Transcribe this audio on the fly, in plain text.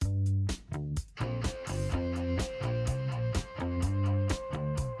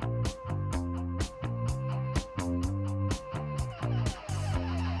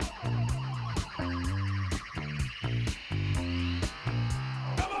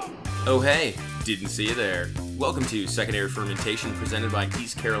Oh hey, didn't see you there. Welcome to Secondary Fermentation presented by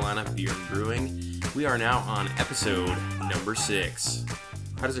East Carolina Beer and Brewing. We are now on episode number 6.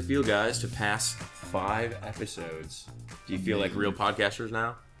 How does it feel, guys, to pass 5 episodes? Do you feel like real podcasters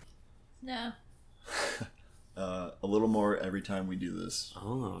now? No. A little more every time we do this.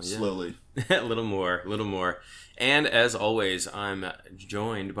 Oh, yeah. Slowly. a little more. And as always, I'm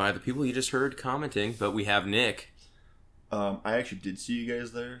joined by the people you just heard commenting, but we have Nick. I actually did see you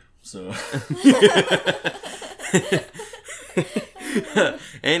guys there, so...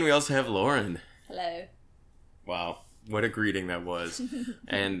 And we also have Lauren. Hello. Wow, what a greeting that was.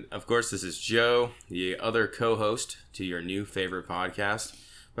 And, of course, this is Joe, the other co-host to your new favorite podcast.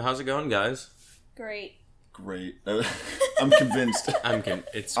 But how's it going, guys? Great. Great. I'm convinced.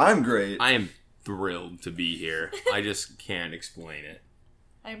 I'm great. I am thrilled to be here. I just can't explain it.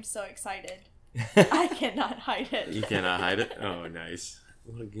 I'm so excited. I cannot hide it. You cannot hide it? Oh, nice.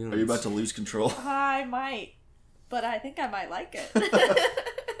 What a goon. Are you about to lose control? I might, but I think I might like it.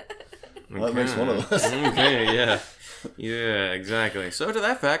 Well, that makes one of us. Okay, yeah. Yeah, exactly. So to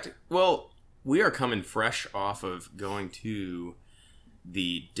that fact, well, we are coming fresh off of going to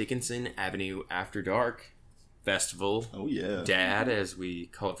the Dickinson Avenue After Dark Festival. Oh, yeah. DAD, as we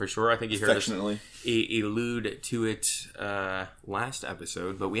call it for sure. I think you heard us allude to it last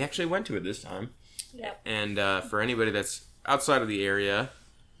episode, but we actually went to it this time. Yep. And for anybody that's outside of the area,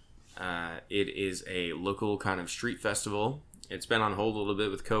 it is a local kind of street festival. It's been on hold a little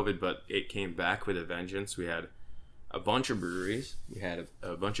bit with COVID, but it came back with a vengeance. We had a bunch of breweries. We had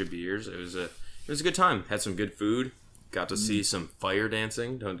a bunch of beers. It was a good time. Had some good food. Got to see some fire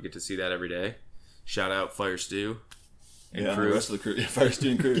dancing. Don't get to see that every day. Shout out Fire Stew and crew. The rest of the crew. Fire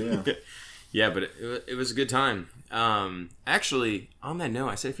Stew and crew, yeah. Yeah, but it was a good time. Actually, on that note,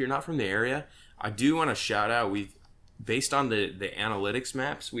 I said if you're not from the area, I do want to shout out, based on the analytics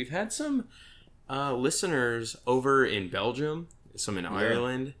maps, we've had some listeners over in Belgium, some in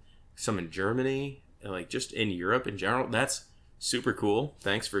Ireland, some in Germany, like just in Europe in general. That's super cool.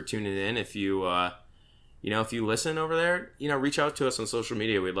 Thanks for tuning in. If you if you listen over there, reach out to us on social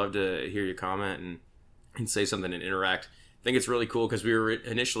media. We'd love to hear your comment and say something and interact. I think it's really cool because we were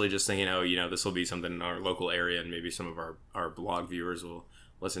initially just thinking, this will be something in our local area and maybe some of our blog viewers will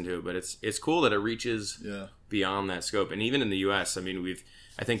listen to it. But it's cool that it reaches beyond that scope. And even in the U.S., I mean,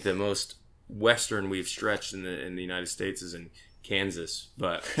 I think the most western we've stretched in the United States is in Kansas.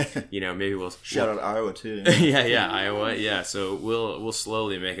 But, maybe we'll... Shout out Iowa, too. Yeah, Iowa. Yeah, so we'll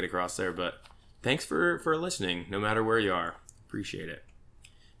slowly make it across there. But thanks for listening, no matter where you are. Appreciate it.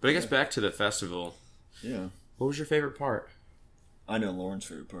 But I guess back to the festival. Yeah. What was your favorite part? I know Lauren's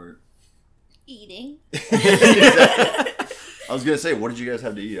favorite part. Eating. I was going to say, what did you guys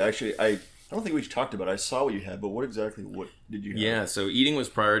have to eat? Actually, I don't think we talked about it. I saw what you had, but what did you have? Yeah, so eating was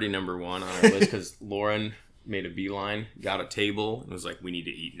priority number 1 on our list because Lauren made a beeline, got a table, and was like, we need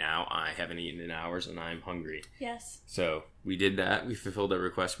to eat now. I haven't eaten in hours, and I'm hungry. Yes. So we did that. We fulfilled that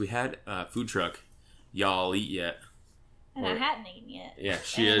request. We had a food truck. Y'all eat yet? And I hadn't eaten yet. Yeah,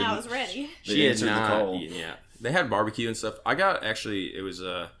 I was ready. She had not eaten yet. They had barbecue and stuff. I got, it was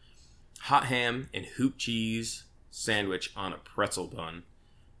a hot ham and hoop cheese sandwich on a pretzel bun.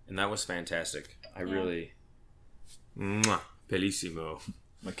 And that was fantastic. I really... Bellissimo.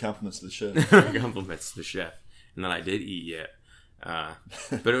 My compliments to the chef. Compliments to the chef. And then I did eat yet.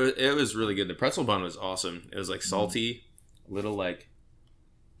 But it was really good. The pretzel bun was awesome. It was like salty, a little like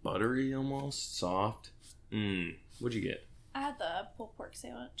buttery almost, soft. What'd you get? I had the pulled pork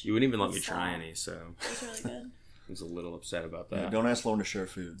sandwich. You wouldn't even let me try any, so... It was really good. I was a little upset about that. Yeah, don't ask Lauren to share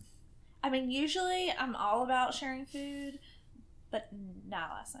food. I mean, usually I'm all about sharing food, but not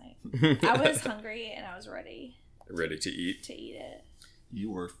last night. I was hungry and I was ready. Ready to eat? To eat it.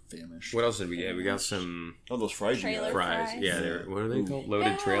 You were famished. What else did we get? We got some... Oh, those fries you Trailer got. fries. Yeah, what are they called?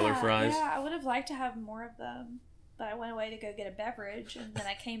 Loaded trailer fries? Yeah, I would have liked to have more of them. But I went away to go get a beverage, and then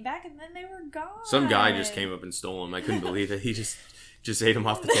I came back, and then they were gone. Some guy just came up and stole them. I couldn't believe it. He just ate them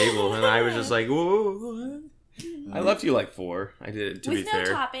off the table, and I was just like, whoa, what? I left you like 4. I did it, to be fair.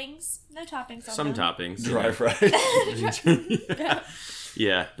 With no toppings. No toppings on Some them. toppings. Dry fries.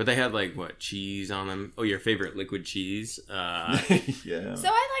 Yeah, but they had like, what, cheese on them? Oh, your favorite liquid cheese? Yeah. So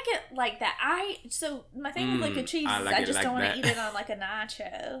I like it like that. So my thing with liquid cheese is I just don't want to eat it on like a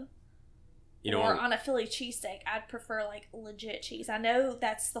nacho. Or on a Philly cheesesteak. I'd prefer like legit cheese. I know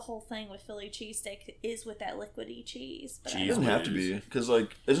that's the whole thing with Philly cheesesteak is with that liquidy cheese. But it doesn't have to be. Because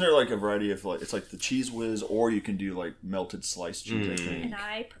like, isn't there like a variety of like, it's like the Cheese Whiz, or you can do like melted sliced cheese, I think. And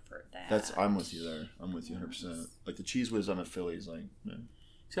I prefer that. I'm with you there. I'm with you 100%. Like the Cheese Whiz on a Philly is like... Yeah.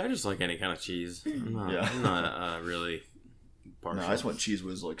 See, I just like any kind of cheese. I'm not really partial. No, I just want Cheese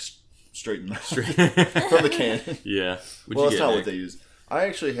Whiz like straight from the can. Yeah. Well, that's not what they use. I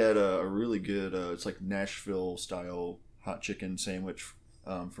actually had a really good, it's like Nashville style hot chicken sandwich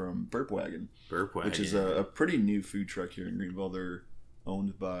from Burp Wagon. Which is a pretty new food truck here in Greenville. They're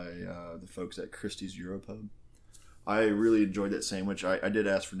owned by the folks at Christie's Europub. I really enjoyed that sandwich. I did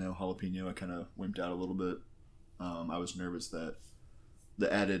ask for no jalapeno. I kind of wimped out a little bit. I was nervous that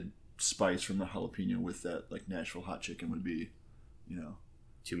the added spice from the jalapeno with that like Nashville hot chicken would be,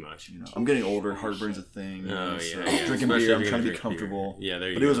 too much. I'm getting older. Heartburn's a thing. Yeah. Drinking beer. I'm trying to be comfortable. Beer. Yeah, there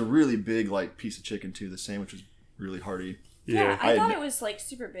you go. But it was a really big like piece of chicken too. The sandwich was really hearty. Yeah, I thought it was like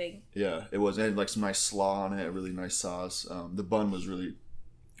super big. Yeah, it was. It had like some nice slaw on it. A really nice sauce. The bun was really,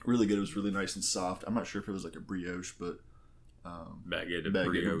 really good. It was really nice and soft. I'm not sure if it was like a brioche, but baguette of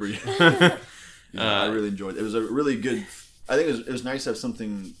brioche. I really enjoyed it. It was a really good. I think it was nice to have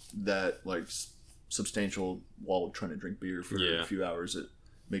something that like substantial while trying to drink beer for a few hours. It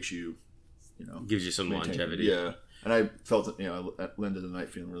makes you, gives you some longevity. Yeah, and I felt that I ended the night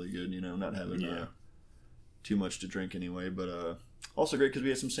feeling really good. Not having too much to drink anyway, but also great because we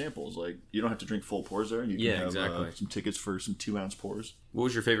had some samples. Like you don't have to drink full pours there. You can have some tickets for some 2-ounce pours. What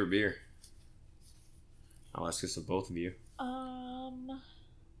was your favorite beer? I'll ask this of both of you.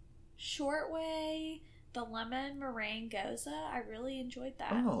 Shortway, the lemon meringue goza. I really enjoyed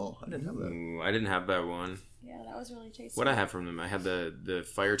that. Oh, I didn't have that. Ooh, I didn't have that one. Yeah, that was really tasty. What I have from them, I had the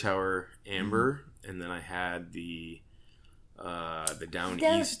Fire Tower Amber, and then I had the Down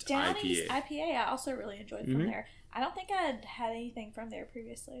East IPA. East IPA, I also really enjoyed from there. I don't think I had anything from there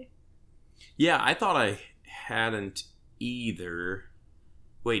previously. Yeah, I thought I hadn't either.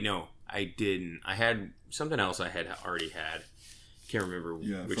 Wait, no, I didn't. I had something else I had already had. Can't remember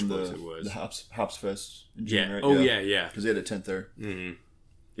which place it was. The Hops Fest in June, yeah. Right? Oh, yeah. Because they had a tent there. Mm-hmm.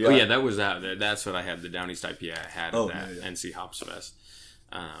 Yeah. Oh, yeah, that was that. That's what I had. The Down East IPA I had at that NC Hops Fest.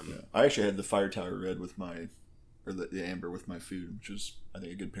 I actually had the Fire Tower Red with the Amber with my food, which was, I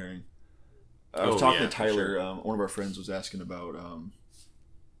think, a good pairing. I was talking to Tyler. Sure. One of our friends was asking about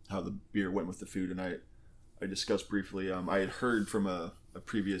how the beer went with the food, and I discussed briefly. I had heard from a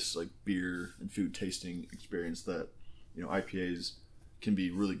previous like beer and food tasting experience that IPAs can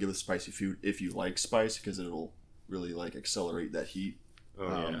be really good with spicy food if you like spice, because it'll really like accelerate that heat.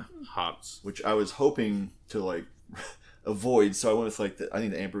 Hops, which I was hoping to like avoid. So I went with like I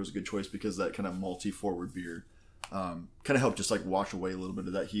think the Amber was a good choice because that kind of malty forward beer kind of helped just like wash away a little bit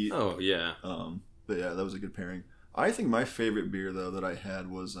of that heat. Oh yeah. But yeah, that was a good pairing. I think my favorite beer though that I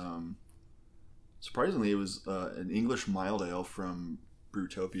had was surprisingly it was an English mild ale from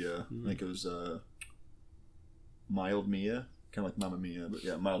Brewtopia. I think it was Mild Mia, kind of like Mamma Mia, but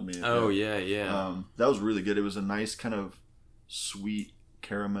yeah, Mild Mia. Oh yeah. That was really good. It was a nice kind of sweet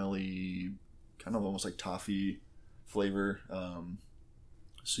caramelly, kind of almost like toffee flavor.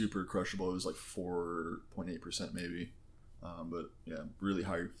 Super crushable. It was like 4.8% maybe, but yeah, really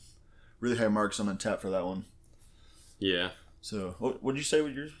high marks on Untappd for that one. Yeah. So, what did you say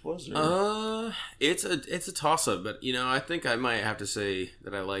what yours was? It's a toss up, but I think I might have to say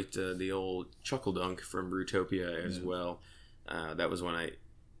that I liked the old Chuckle Dunk from Brewtopia as well. That was one I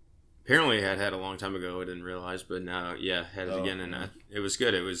apparently had a long time ago. I didn't realize, but now had it again, and it was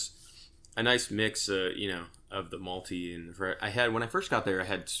good. It was a nice mix, of the malty and I had when I first got there. I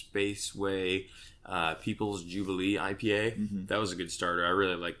had Spaceway People's Jubilee IPA. Mm-hmm. That was a good starter. I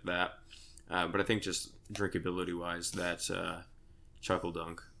really liked that. But I think just drinkability wise, that Chuckle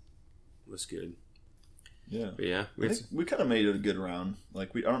Dunk was good. Yeah, but yeah, I think we kind of made it a good round.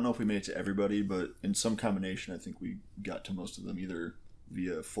 Like I don't know if we made it to everybody, but in some combination, I think we got to most of them either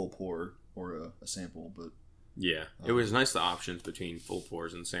via full pour or a sample. But yeah, it was nice the options between full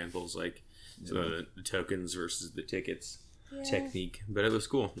pours and samples, like the tokens versus the tickets technique. But it was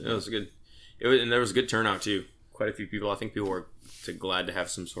cool. It was good. And there was a good turnout too. Quite a few people. I think people were glad to have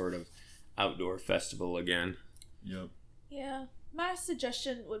some sort of outdoor festival again. Yep. Yeah. My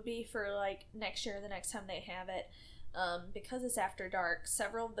suggestion would be for like next year, the next time they have it, because it's after dark,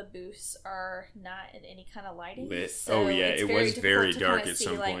 several of the booths are not in any kind of lighting. So it was very dark at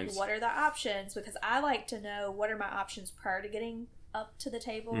some points. What are the options? Because I like to know what are my options prior to getting up to the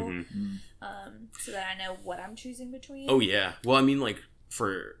table, so that I know what I'm choosing between. Oh yeah. Well, I mean, like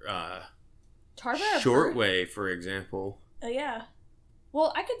for Shortway, for example. Oh yeah.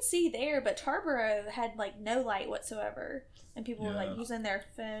 Well, I could see there, but Tarboro had like no light whatsoever, and people were like using their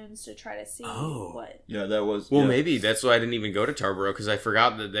phones to try to see what. Yeah, that was. Well, maybe that's why I didn't even go to Tarboro, because I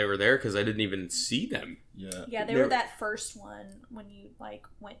forgot that they were there because I didn't even see them. Yeah. Yeah, they were that first one when you like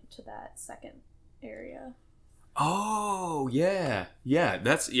went to that second area. Oh yeah.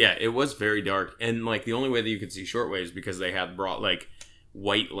 It was very dark, and like the only way that you could see Shortway is because they had brought like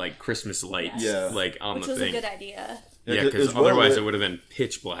white like Christmas lights, like on Which the thing. Which was a good idea. Yeah, because otherwise it would have been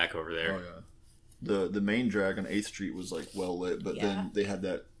pitch black over there. Oh yeah. The main drag on 8th Street was like well lit, but then they had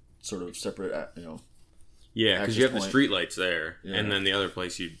that sort of separate, Yeah, because you have the street lights there, and then the other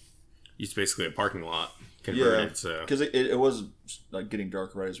place it's basically a parking lot converted. So because it was like getting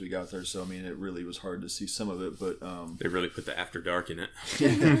dark right as we got there, so I mean it really was hard to see some of it, but they really put the after dark in it.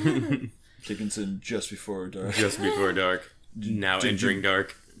 Dickinson just before dark. Just before dark. Now entering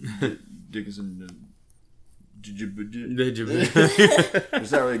dark. Dickinson.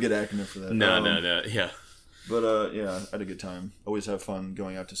 It's not really a good acronym for that. No. Yeah. But I had a good time. Always have fun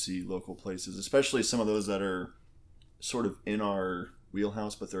going out to see local places, especially some of those that are sort of in our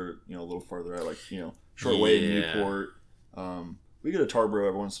wheelhouse, but they're a little farther out, like Shortwave, Newport. We go to Tarboro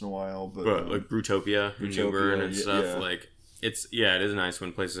every once in a while, but like Brewtopia, Newburn and stuff. Like it is nice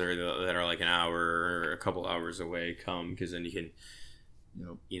when places that are like an hour or a couple hours away come, because then you can,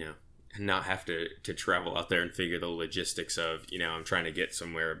 not have to travel out there and figure the logistics of, I'm trying to get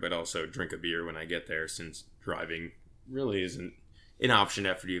somewhere, but also drink a beer when I get there, since driving really isn't an option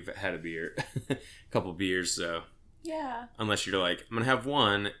after you've had a couple beers. So yeah, unless you're like, I'm gonna have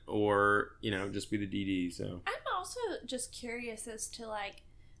one, or just be the DD. So I'm also just curious as to like,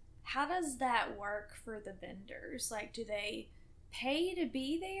 how does that work for the vendors? Like, do they pay to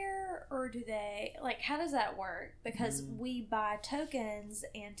be there, or do they, like, how does that work? Because we buy tokens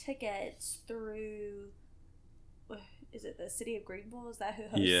and tickets through, is it the City of Greenville? Is that who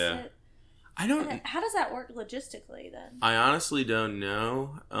hosts it? I don't. How does that work logistically then? I honestly don't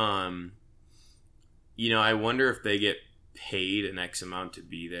know. I wonder if they get paid an X amount to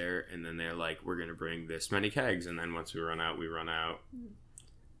be there, and then they're like, we're gonna bring this many kegs, and then once we run out, we run out.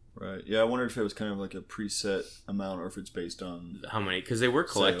 Right. Yeah, I wondered if it was kind of like a preset amount, or if it's based on how many. Because they were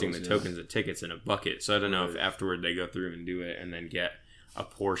collecting the tokens and tickets in a bucket, so I don't know if afterward they go through and do it, and then get a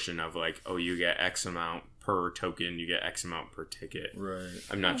portion of like, oh, you get X amount per token, you get X amount per ticket. Right.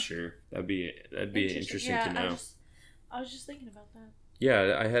 I'm not sure. That'd be interesting to know. I was just thinking about that.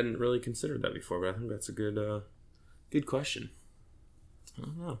 Yeah, I hadn't really considered that before, but I think that's a good question. I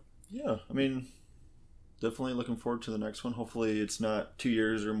don't know. Yeah, I mean, definitely looking forward to the next one. Hopefully it's not 2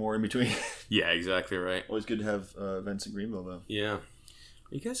 years or more in between. Yeah, exactly right. Always good to have events in Greenville, though. Yeah. Are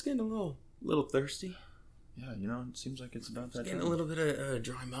you guys getting a little thirsty? Yeah, it seems like it's about that getting time. A little bit of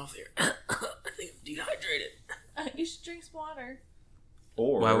dry mouth here. I think I'm dehydrated. You should drink some water.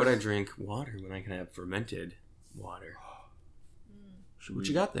 Or why would I drink water when I can have fermented water? What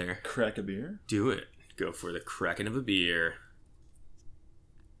you got there? Crack a beer? Do it. Go for the cracking of a beer.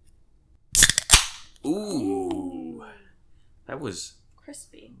 Ooh. That was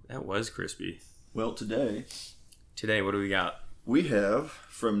crispy. That was crispy. Well, today, what do we got? We have,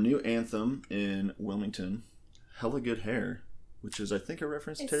 from New Anthem in Wilmington, Hella Good Hair, which is, I think, a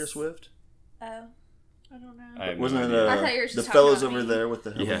reference to Taylor Swift. Oh. I don't know. Wasn't it I thought you were just the fellows over there with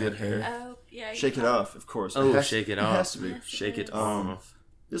the hella good hair? Oh, yeah. Shake It Off, of course. Shake It Off. It has to be. Shake It Off.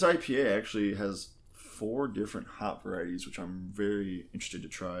 This IPA actually has 4 different hop varieties, which I'm very interested to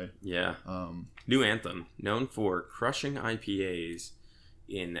try. Yeah. New Anthem, known for crushing IPAs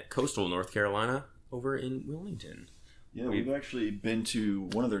in coastal North Carolina, over in Wilmington. Yeah, we've actually been to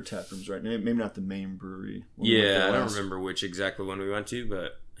one of their tap rooms, right? Maybe not the main brewery. Yeah, I don't remember which exactly one we went to,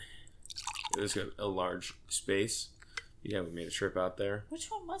 but it was a large space. Yeah, we made a trip out there.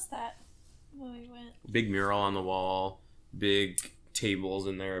 Which one was that when we went? Big mural on the wall, big tables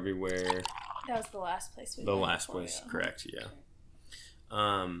in there everywhere. That was the last place we went. The last place, correct, yeah.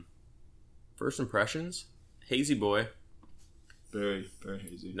 First impressions, hazy boy. Very, very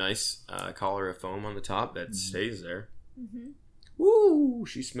hazy. Nice collar of foam on the top that stays there. Mm-hmm. Woo!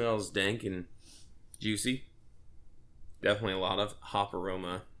 She smells dank and juicy. Definitely a lot of hop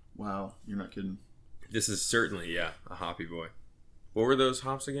aroma. Wow, you're not kidding. This is certainly, a hoppy boy. What were those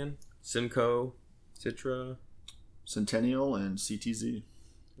hops again? Simcoe, Citra, Centennial, and CTZ.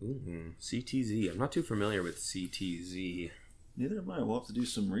 Ooh, CTZ. I'm not too familiar with CTZ. Neither am I. We'll have to do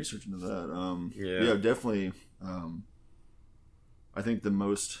some research into that. Yeah, definitely. I think the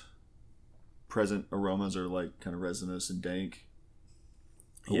most present aromas are like kind of resinous and dank.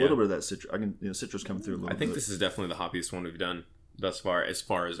 A little bit of that citrus. Citrus coming through a little bit. I think this is definitely the hoppiest one we've done thus far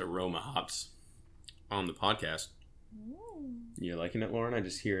as aroma hops on the podcast. You liking it, Lauren? I'm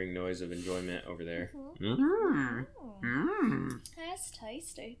just hearing noise of enjoyment over there. That's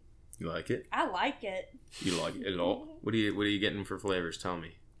tasty. You like it? I like it. You like it at all? What are you getting for flavors? Tell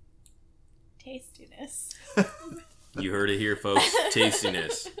me. Tastiness. You heard it here, folks.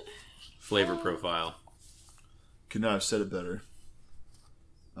 Tastiness. Flavor profile. Could not have said it better.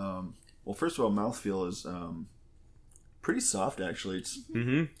 Well, first of all, mouthfeel is pretty soft, actually. It's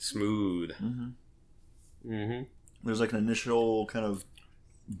smooth. There's like an initial kind of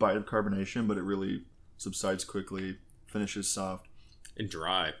bite of carbonation, but it really subsides quickly. Finishes soft and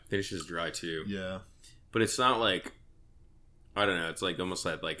dry. Finishes dry too. Yeah, but it's not like, I don't know. It's like almost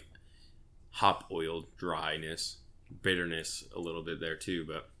like hop oil dryness, bitterness a little bit there too.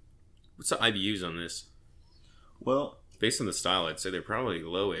 But what's the IBUs on this? Well, based on the style, I'd say they're probably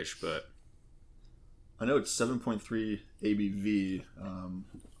lowish, but I know it's 7.3 ABV.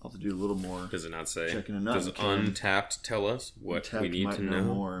 I'll have to do a little more. Does it not say? Checking it out. Does Untapped tell us what Untapped we need to know?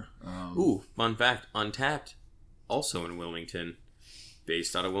 More. Ooh, fun fact. Untapped, also in Wilmington.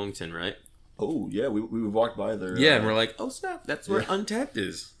 Based out of Wilmington, right? Oh, yeah. We walked by there. Yeah, and we're like, oh, snap. That's where Untapped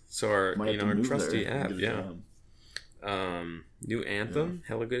is. So our our trusty app, New Anthem,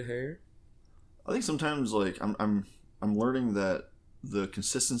 hella good hair. I think sometimes, like, I'm learning that the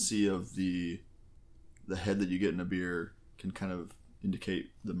consistency of the head that you get in a beer can kind of indicate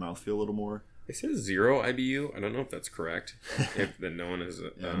the mouthfeel a little more. It says 0 IBU. I don't know if that's correct. If then no one is.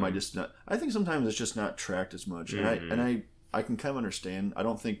 It might just not. I think sometimes it's just not tracked as much, and I can kind of understand. I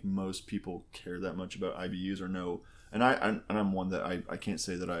don't think most people care that much about IBUs or know. And I'm one that I can't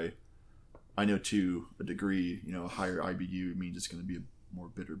say that I know to a degree. You know, a higher IBU means it's going to be a more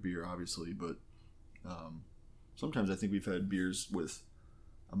bitter beer, obviously. But sometimes I think we've had beers with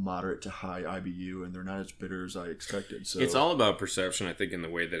a moderate to high IBU, and they're not as bitter as I expected. So it's all about perception, I think, in the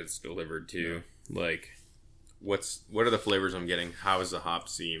way that it's delivered too. Yeah. Like, what are the flavors I'm getting? How is the hop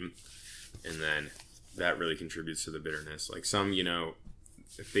seam? And then that really contributes to the bitterness. Like some, you know,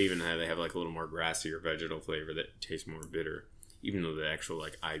 if they have like a little more grassy or vegetal flavor that tastes more bitter, even though the actual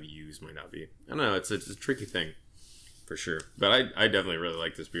like IBUs might not be. I don't know. It's a tricky thing for sure. But I definitely really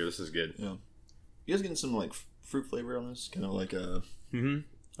like this beer. This is good. Yeah. You guys getting some like fruit flavor on this? Kind of like a.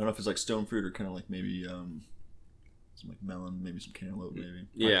 I don't know if it's like stone fruit or kind of like maybe some like melon, maybe some cantaloupe, maybe.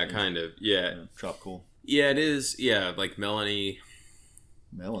 Yeah, kind of. Yeah. Tropical. Yeah, it is. Yeah, like Melanie.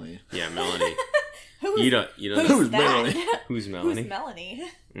 Melanie. Yeah, Melanie. Who's who's Melanie? Who's Melanie? Who's Melanie?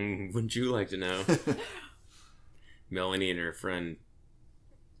 Wouldn't you like to know? Melanie and her friend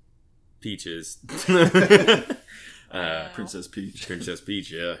Peaches. Princess Peach. Princess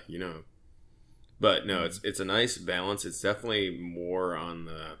Peach, yeah, you know. But no, it's a nice balance. It's definitely more on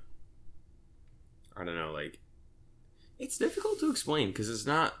the, I don't know, like, it's difficult to explain because it's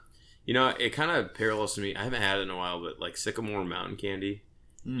not, you know, it kind of parallels to me. I haven't had it in a while, but like Sycamore Mountain Candy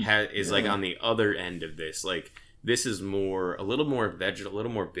is like on the other end of this. Like, this is a little more vegetal, a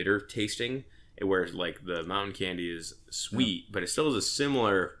little more bitter tasting, where like the Mountain Candy is sweet, but it still has a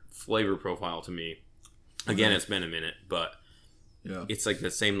similar flavor profile to me. Again, it's been a minute, but it's like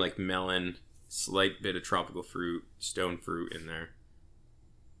the same like melon, slight bit of tropical fruit, stone fruit in there.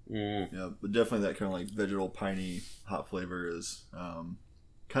 Yeah, but definitely that kind of like vegetal piney hop flavor is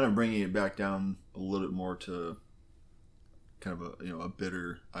kind of bringing it back down a little bit more to kind of a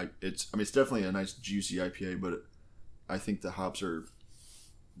bitter. It's definitely a nice juicy IPA, but I think the hops are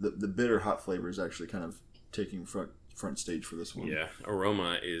the bitter hop flavor is actually kind of taking front stage for this one. Yeah,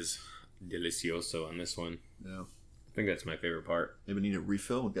 aroma is delicioso on this one. Yeah. I think that's my favorite part. Maybe need a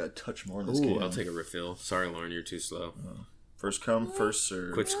refill. We've got to touch more on this can. I'll take a refill. Sorry, Lauren, you're too slow. First come, first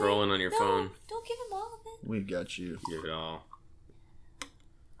serve. Quit scrolling on your phone. Don't give him all of it. We've got you. Give it all.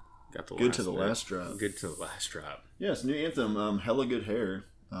 Got the good to the last drop. Good to the last drop. Yes, New Anthem. Hella good hair.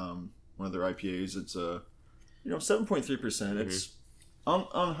 One of their IPAs. It's 7.3%. It's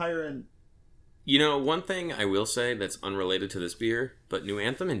on higher end. You know, one thing I will say that's unrelated to this beer, but New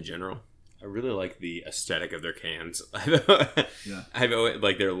Anthem in general, I really like the aesthetic of their cans. I've always,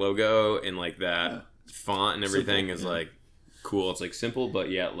 like their logo and like that font and everything simple, is like cool. It's like simple, but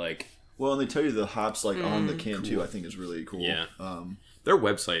yet like. Well, and they tell you the hops like on the can too. I think is really cool. Yeah. Their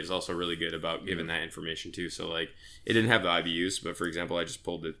website is also really good about giving that information too. So like, it didn't have the IBUs, but for example, I just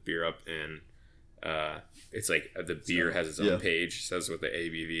pulled the beer up and it's like the beer has its own page, says what the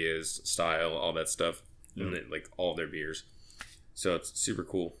ABV is, style, all that stuff, and then, like all their beers. So it's super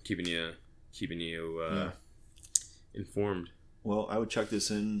cool, keeping you informed. Well, I would chuck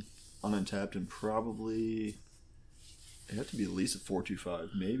this in on Untapped and probably it had to be at least a 4.25,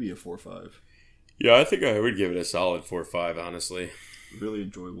 maybe a 4.5. Yeah, I think I would give it a solid 4.5, honestly. Really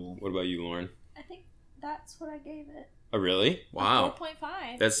enjoyable. What about you, Lauren? I think that's what I gave it. Oh, really? Wow.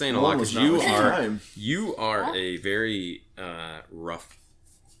 4.5. That's saying a lot because you are a very rough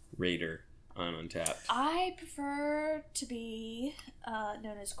rater on Untapped. I prefer to be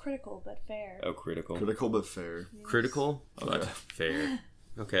known as critical but fair. Oh, critical. Critical but fair. Yes. Critical but fair.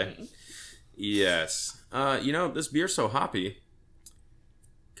 Okay. Yes. This beer's so hoppy.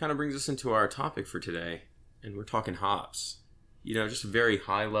 Kind of brings us into our topic for today. and we're talking hops. Just a very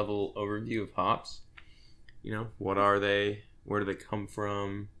high level overview of hops. What are they? Where do they come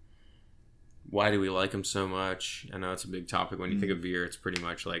from? Why do we like them so much? I know it's a big topic. When you think of beer, it's pretty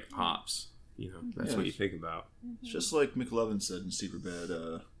much like hops. That's what you think about. It's just like McLovin said in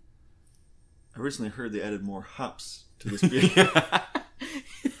Superbad. I recently heard they added more hops to this beer.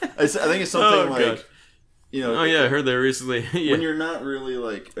 I think it's something like, Oh yeah, I heard that recently. When you're not really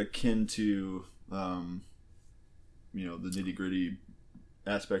like akin to, the nitty gritty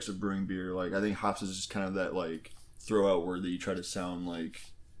aspects of brewing beer, like I think hops is just kind of that like throw out word that you try to sound like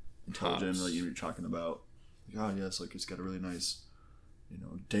intelligent, like you're talking about. Like, oh yes, like it's got a really nice,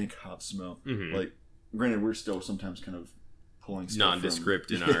 dank hop smell. Mm-hmm. Like, granted, we're still sometimes kind of pulling stuff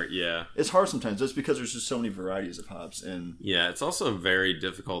nondescript in our It's hard sometimes. That's because there's just so many varieties of hops, and it's also very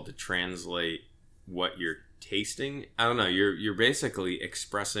difficult to translate what you're tasting. I don't know. You're basically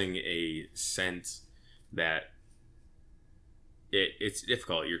expressing a sense that it's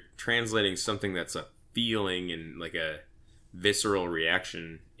difficult. You're translating something that's a feeling and like a visceral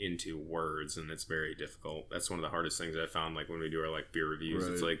reaction into words, and it's very difficult. That's one of the hardest things I found, like when we do our like beer reviews.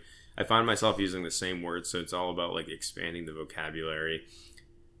 Right. It's like I find myself using the same words, so it's all about like expanding the vocabulary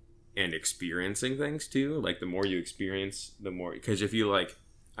and experiencing things too. Like the more you experience, the more, because if you like,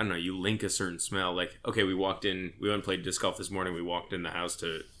 I don't know, you link a certain smell. Like, okay, we went and played disc golf this morning. We walked in the house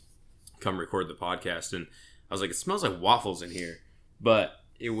to come record the podcast, and I was like, it smells like waffles in here. But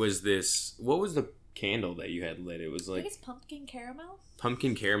it was this, what was the candle that you had lit? It was like, I think it's pumpkin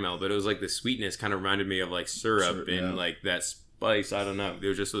caramel, but it was like the sweetness kind of reminded me of like syrup and like that spice. I don't know.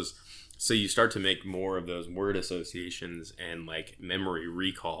 It just was. So you start to make more of those word associations and like memory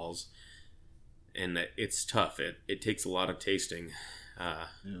recalls, and that it's tough. It takes a lot of tasting,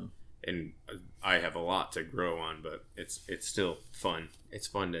 and I have a lot to grow on, but it's still fun. It's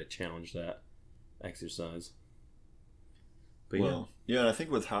fun to challenge that exercise. But and I think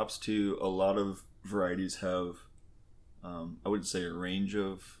with hops too, a lot of varieties have, I wouldn't say a range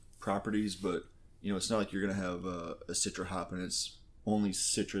of properties, but it's not like you're going to have a citra hop and it's only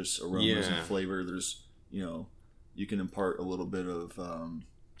citrus aromas and flavor. There's, you can impart a little bit of,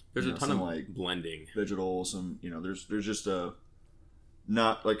 there's a ton of like blending vegetal, there's just a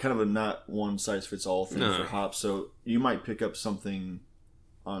not like kind of a not one size fits all thing for hops. So you might pick up something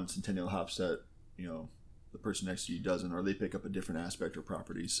on Centennial hops that, the person next to you doesn't, or they pick up a different aspect or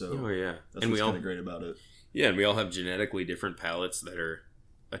property. So that's what's kind of great about it. Yeah, and we all have genetically different palates that are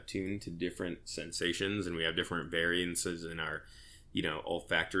attuned to different sensations, and we have different variances in our,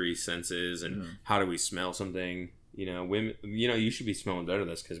 olfactory senses, and how do we smell something. Women, you should be smelling better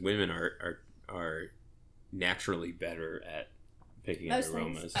this because women are naturally better at picking out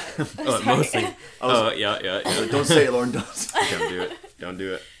aromas. Most things. Yeah. Don't say it, Lauren. Don't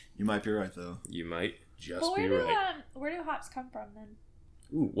do it. You might be right though. You might just be right. Where do hops come from then?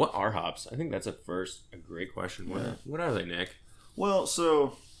 Ooh, what are hops? I think that's a great question. What are they, Nick? Well,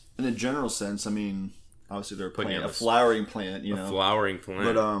 so in a general sense, I mean, obviously they're a flowering plant, A flowering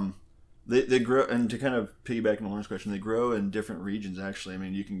plant. But they grow, and to kind of piggyback on Lauren's question, they grow in different regions. Actually, I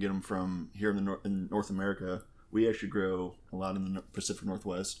mean, you can get them from here in North America. We actually grow a lot in the Pacific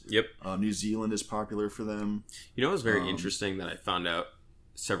Northwest. Yep. New Zealand is popular for them. It was very interesting that I found out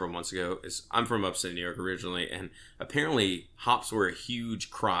several months ago is I'm from upstate New York originally, and apparently hops were a huge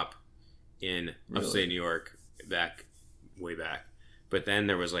crop in upstate New York way back. But then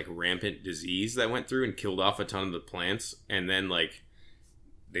there was like rampant disease that went through and killed off a ton of the plants, and then like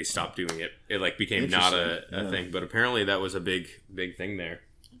they stopped doing it. It like became not a thing. But apparently that was a big thing there.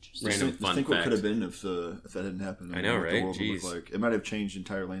 Random fun fact. What could have been if that hadn't happened. I know, right? The world would look like. It might have changed the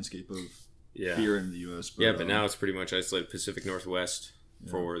entire landscape of beer in the U.S. But now it's pretty much isolated Pacific Northwest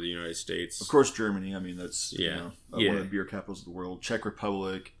for the United States. Of course, Germany. I mean, that's one of the beer capitals of the world. Czech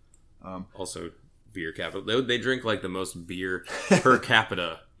Republic. Also beer capital. They drink like the most beer per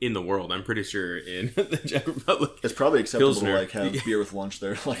capita in the world. I'm pretty sure in the Czech Republic. It's probably acceptable to like have beer with lunch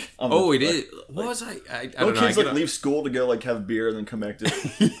there. Like, it is. What was I don't know. Kids leave school to go like have beer and then come back to.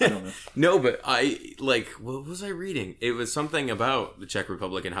 I don't know. No, but what was I reading? It was something about the Czech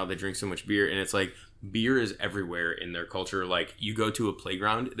Republic and how they drink so much beer, and it's like beer is everywhere in their culture. Like you go to a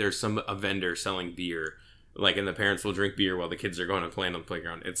playground, there's a vendor selling beer, like, and the parents will drink beer while the kids are going to play on the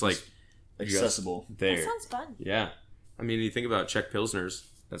playground. It's like accessible. There. That sounds fun. Yeah, I mean, you think about Czech Pilsners.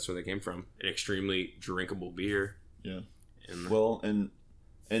 That's where they came from. An extremely drinkable beer. Yeah. And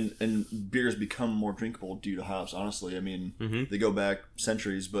beers become more drinkable due to hops, honestly. I mean, they go back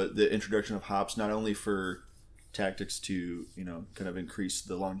centuries, but the introduction of hops, not only for tactics to, kind of increase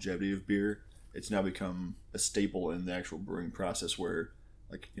the longevity of beer, it's now become a staple in the actual brewing process where,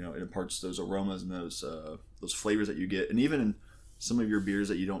 like, it imparts those aromas and those those flavors that you get, and even in some of your beers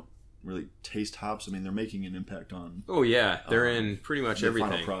that you don't really taste hops. I mean, they're making an impact on. Oh yeah, they're in pretty much everything.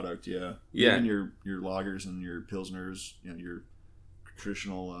 Final product, yeah. Even your lagers and your pilsners, your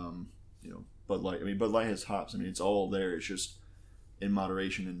traditional, Bud Light. I mean, Bud Light has hops. I mean, it's all there. It's just in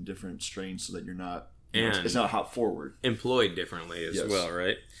moderation in different strains, so that you're not. It's not hop forward. Employed differently as well,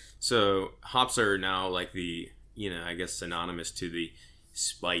 right? So hops are now like the I guess synonymous to the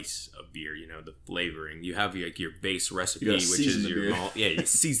spice of beer, the flavoring. You have like your base recipe, which is your malt. Yeah, you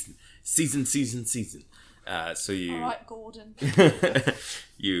season. So you. All right, Gordon.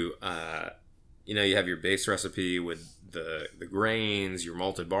 You you have your base recipe with the grains, your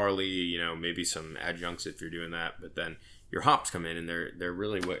malted barley, maybe some adjuncts if you're doing that, but then your hops come in and they're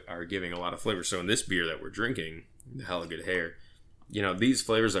really what are giving a lot of flavor. So in this beer that we're drinking, the Hella Good Hair, these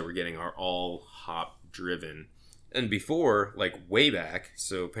flavors that we're getting are all hop driven. And before, like way back,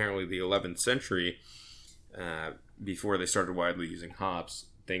 so apparently the 11th century, before they started widely using hops,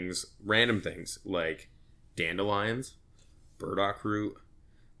 random things like dandelions, burdock root,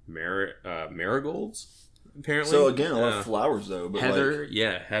 marigolds, apparently. So again, a lot of flowers though. But heather,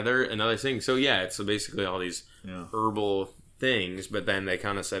 heather, another thing. So it's basically all these herbal things, but then they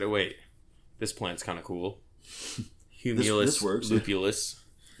kind of said, oh wait, this plant's kind of cool. Humulus this works, lupulus.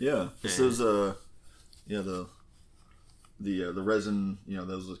 Yeah, this is the resin,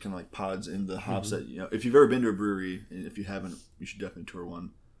 those are kind of like pods in the hops that, if you've ever been to a brewery, and if you haven't, you should definitely tour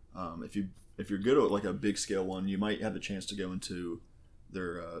one. If you're good at like a big scale one, you might have the chance to go into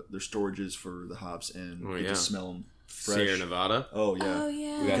their storages for the hops and get to smell them fresh. Sierra Nevada. Oh yeah. Oh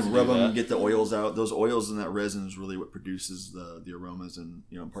yeah. You can rub them, get the oils out. Those oils and that resin is really what produces the aromas and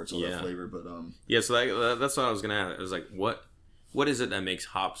parts of that flavor. But so that's what I was gonna ask. I was like, what is it that makes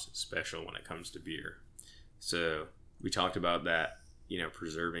hops special when it comes to beer? So we talked about that,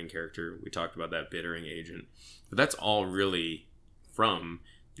 preserving character. We talked about that bittering agent. But that's all really from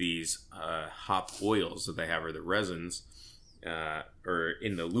these hop oils that they have, or the resins, or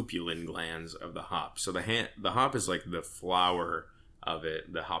in the lupulin glands of the hop. So the hop is like the flower of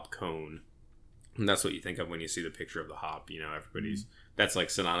it, the hop cone. And that's what you think of when you see the picture of the hop. Everybody's... That's like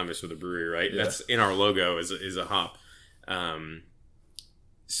synonymous with a brewery, right? Yeah. That's in our logo is a hop.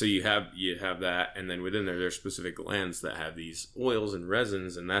 So you have that, and then within there's specific glands that have these oils and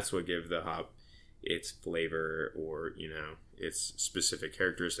resins, and that's what give the hop its flavor or its specific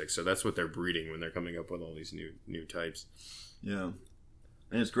characteristics. So that's what they're breeding when they're coming up with all these new types. Yeah,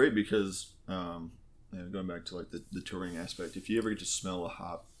 and it's great because going back to like the touring aspect, if you ever get to smell a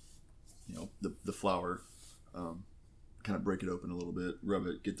hop, the flower, kind of break it open a little bit, rub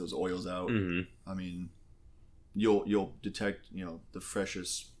it, get those oils out. I mean, you'll detect the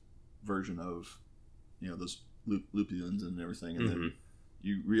freshest version of those lupulins and everything, and then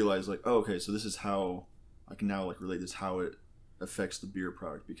you realize like, oh, okay, so this is how I can now like relate this, how it affects the beer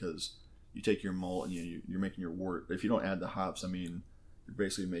product, because you take your malt and you're making your wort. If you don't add the hops, I mean, you're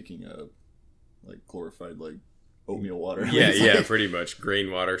basically making a like glorified like oatmeal water. Yeah, pretty much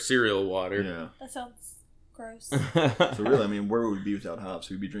grain water, cereal water. Yeah, that sounds gross. So really, I mean, where would we be without hops?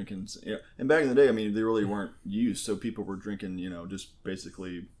 We'd be drinking. And back in the day, I mean, they really weren't used, so people were drinking, just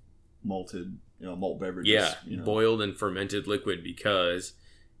basically malted, malt beverages. Yeah, boiled and fermented liquid because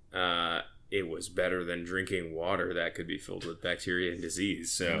it was better than drinking water that could be filled with bacteria and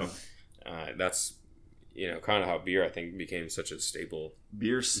disease. So that's kind of how beer, I think, became such a staple.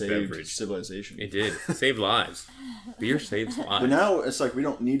 Beer saved beverage. Civilization. It did. Saved lives. Beer saves lives. But now it's like we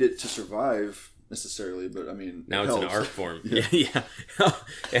don't need it to survive necessarily, but I mean, now it's an art form. Yeah.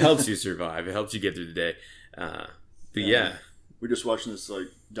 It helps you survive. It helps you get through the day. We're just watching this like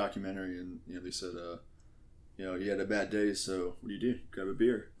documentary, and they said, you had a bad day, so what do? Grab a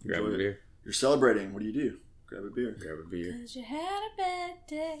beer. Grab a beer. You're celebrating. What do? Grab a beer. Grab a beer. 'Cause you had a bad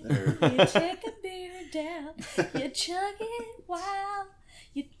day. You take a beer down. You chug it while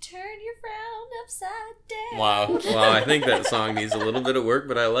you turn your frown upside down. Wow. I think that song needs a little bit of work,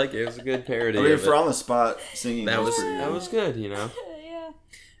 but I like it. It was a good parody. I mean, for on the spot singing, that was good. Yeah.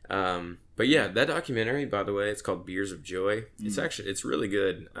 But yeah, that documentary, by the way, it's called Beers of Joy. It's really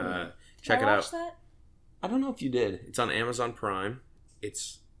good. Check it out. That? I don't know if you did. It's on Amazon Prime.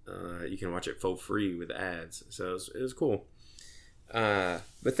 It's you can watch it for free with ads, so it was cool. But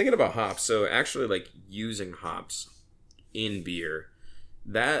thinking about hops, so actually like using hops in beer,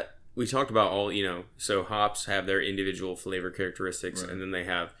 that we talked about all, so hops have their individual flavor characteristics, right. And then they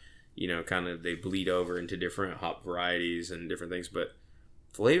have, kind of they bleed over into different hop varieties and different things, but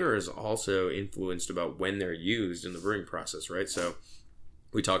flavor is also influenced about when they're used in the brewing process, right? So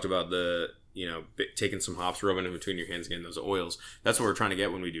we talked about the taking some hops, rubbing in between your hands, getting those oils. That's what we're trying to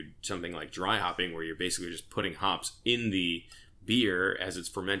get when we do something like dry hopping, where you're basically just putting hops in the beer as it's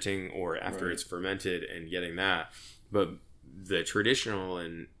fermenting or after it's fermented and getting that. But the traditional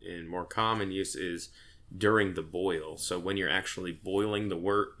and more common use is during the boil. So when you're actually boiling the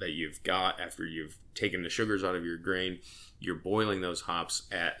wort that you've got after you've taken the sugars out of your grain, you're boiling those hops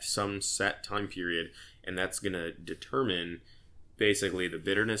at some set time period, and that's going to determine basically the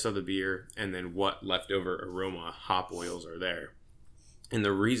bitterness of the beer and then what leftover aroma hop oils are there. And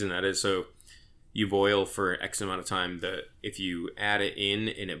the reason that is, so you boil for X amount of time, that if you add it in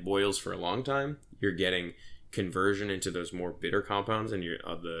and it boils for a long time, you're getting conversion into those more bitter compounds, and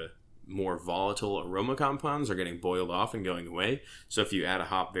the more volatile aroma compounds are getting boiled off and going away. So if you add a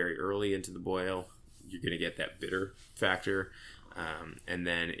hop very early into the boil, you're going to get that bitter factor. And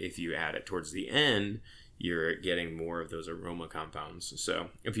then if you add it towards the end, you're getting more of those aroma compounds. So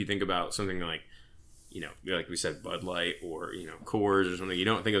if you think about something like, like we said, Bud Light or, Coors or something, you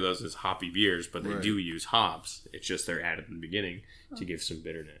don't think of those as hoppy beers, but they do use hops. It's just they're added in the beginning to give some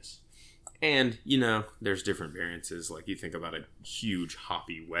bitterness. And, there's different variances. Like you think about a huge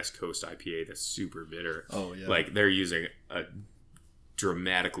hoppy West Coast IPA that's super bitter. Oh, yeah. Like they're using a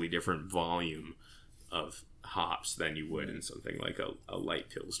dramatically different volume of hops than you would in something like a light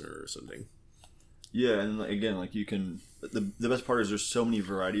Pilsner or something. Yeah, and again, you can... The best part is there's so many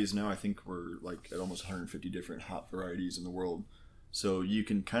varieties now. I think we're at almost 150 different hop varieties in the world. So you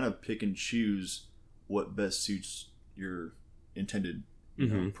can kind of pick and choose what best suits your intended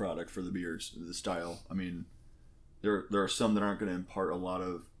product for the beers, the style. I mean, there are some that aren't going to impart a lot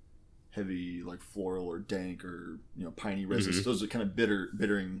of heavy, floral or dank or, piney resins. Those are kind of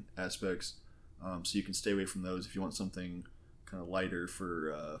bittering aspects. So you can stay away from those. If you want something kind of lighter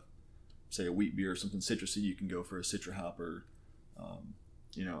for... say a wheat beer or something citrusy, you can go for a Citra hop or,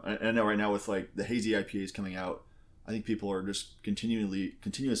 I know right now with the hazy IPAs coming out, I think people are just continuously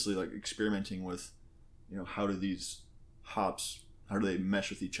experimenting with, how do these hops, how do they mesh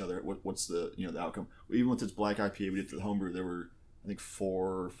with each other? What's the, the outcome? Even with this black IPA we did for the homebrew, there were, I think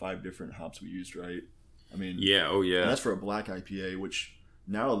 4 or 5 different hops we used, right? I mean, yeah, oh yeah. And that's for a black IPA, which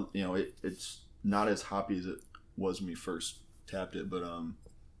now, it's not as hoppy as it was when we first tapped it, but,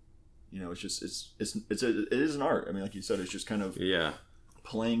 it's just it is an art. I mean, like you said, it's just kind of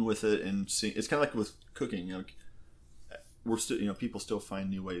playing with it and seeing. It's kind of like with cooking. We're still people still find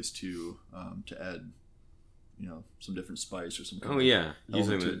new ways to add some different spice or some kind of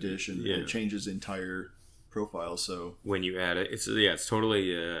element to a dish, and it changes the entire profile. So when you add it, it's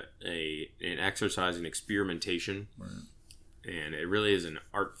totally an exercise in experimentation, and it really is an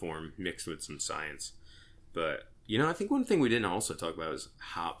art form mixed with some science, but. I think one thing we didn't also talk about is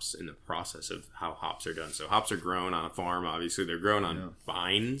hops in the process of how hops are done. So hops are grown on a farm. Obviously, they're grown on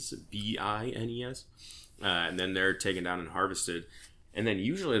vines, B-I-N-E-S, and then they're taken down and harvested. And then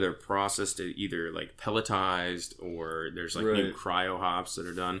usually they're processed to either pelletized or there's new cryo hops that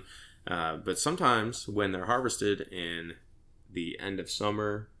are done. But sometimes when they're harvested in the end of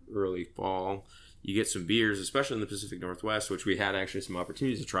summer, early fall, you get some beers, especially in the Pacific Northwest, which we had actually some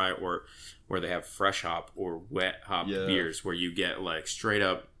opportunities to try, or where they have fresh hop or wet hop beers, where you get straight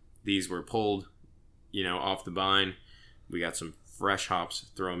up, these were pulled, off the vine. We got some fresh hops,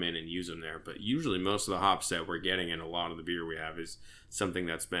 throw them in and use them there. But usually most of the hops that we're getting in a lot of the beer we have is something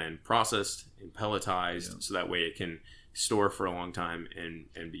that's been processed and pelletized, so that way it can store for a long time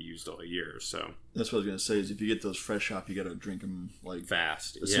and be used all year. So that's what I was gonna say, is if you get those fresh hop, you gotta drink them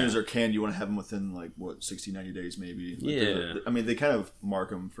fast. As soon as they're canned, you want to have them within 60, 90 days maybe. I mean, they kind of mark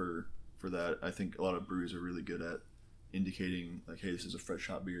them for that. I think a lot of breweries are really good at indicating hey, this is a fresh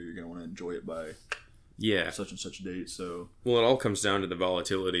hop beer, you're gonna want to enjoy it by such and such a date. So it all comes down to the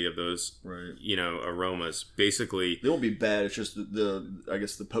volatility of those aromas. Basically, they won't be bad. It's just I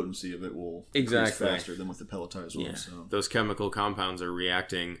guess the potency of it will increase faster than with the pelletized one. So those chemical compounds are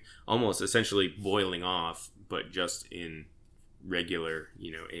reacting, almost essentially boiling off, but just in regular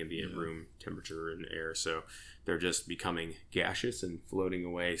ambient room temperature and air. So they're just becoming gaseous and floating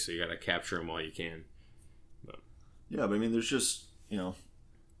away. So you got to capture them while you can. But I mean, there's just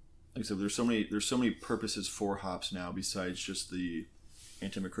like I said, there's so many purposes for hops now besides just the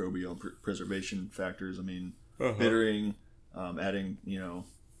antimicrobial and preservation factors. I mean, bittering, adding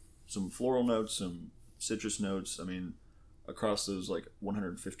some floral notes, some citrus notes. I mean, across those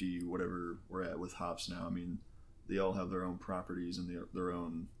 150 whatever we're at with hops now. I mean, they all have their own properties and their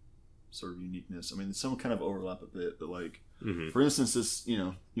own sort of uniqueness. I mean, some kind of overlap a bit, but for instance, this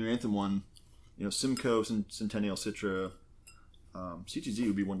New Anthem one, Simcoe, Centennial, Citra. CTZ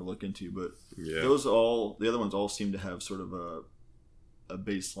would be one to look into, but the other ones all seem to have sort of a a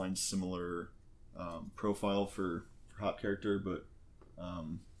baseline similar profile for hop character, but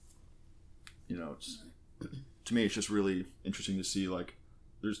it's, to me, it's just really interesting to see, like,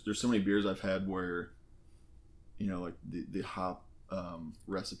 there's so many beers I've had where, like the hop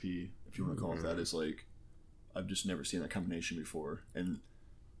recipe, if you want to call it that, is like, I've just never seen that combination before, and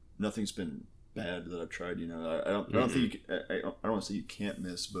nothing's been bad that I've tried. I don't think I don't want to say you can't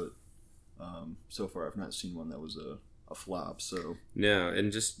miss, but so far I've not seen one that was a flop. So no,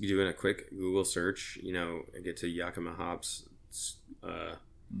 and just doing a quick Google search, I get to Yakima hops.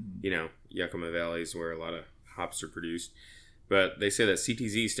 Yakima Valley is where a lot of hops are produced, but they say that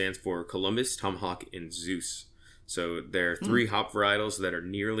CTZ stands for Columbus, Tomahawk, and Zeus. So there are 3 hop varietals that are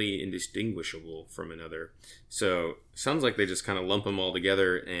nearly indistinguishable from another. So sounds like they just kind of lump them all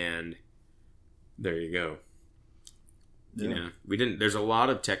together, and there you go. Yeah. There's a lot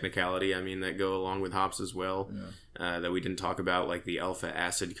of technicality, that go along with hops as well, that we didn't talk about, like the alpha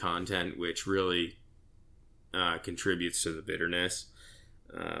acid content, which really contributes to the bitterness.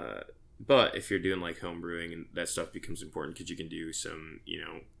 But if you're doing like home brewing, and that stuff becomes important because you can do some,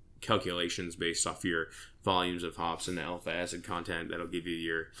 calculations based off your volumes of hops and the alpha acid content that'll give you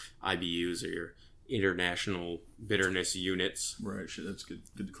your IBUs or your international bitterness units. Right. That's good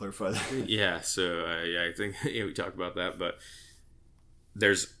to clarify that. Yeah. So I think we talked about that, but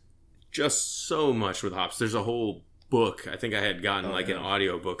there's just so much with hops. There's a whole book. I think I had gotten an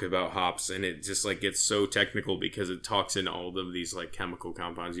audio book about hops, and it just like gets so technical because it talks in all of these like chemical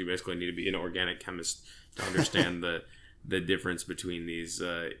compounds. You basically need to be an organic chemist to understand the difference between these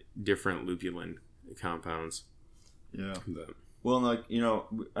different lupulin compounds. Yeah. Well, like,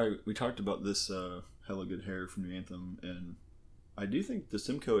 we talked about this Hella Good Hair from New Anthem, and I do think the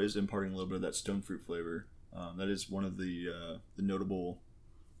Simcoe is imparting a little bit of that stone fruit flavor. That is one of the notable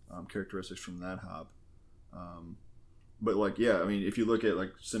characteristics from that hop. But like, yeah, if you look at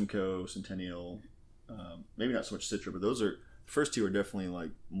like Simcoe, Centennial, maybe not so much Citra, but the first 2 are definitely like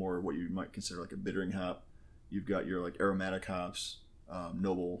more what you might consider like a bittering hop. You've got your like aromatic hops,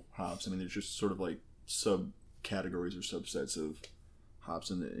 noble hops. There's just sort of like subcategories or subsets of hops,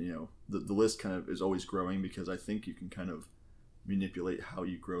 and the list kind of is always growing because I think you can kind of manipulate how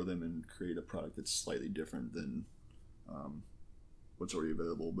you grow them and create a product that's slightly different than what's already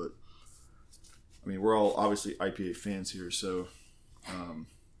available. But we're all obviously IPA fans here, so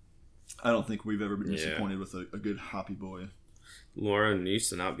I don't think we've ever been disappointed with a good hoppy boy. Lauren used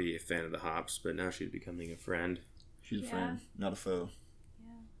to not be a fan of the hops, but now she's becoming a friend. She's a friend, not a foe.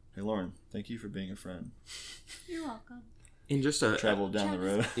 Yeah. Hey, Lauren, thank you for being a friend. You're welcome. And just travel down the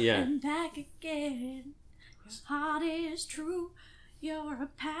road. Yeah. And back again. Your heart is true. You're a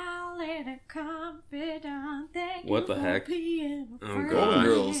pal and a confidant. Thank what you the heck? Oh, Golden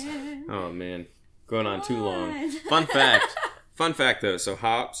Girls. Oh, man. Going on too long. Fun fact, though. So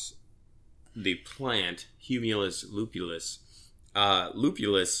hops, the plant, Humulus lupulus.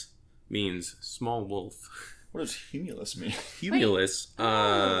 Lupulus means small wolf. What does humulus mean? Humulus.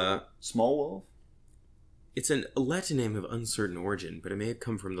 Small wolf? It's a Latin name of uncertain origin, but it may have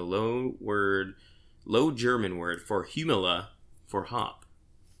come from the Low German word for humula, for hop.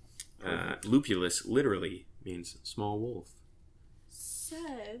 Lupulus literally means small wolf.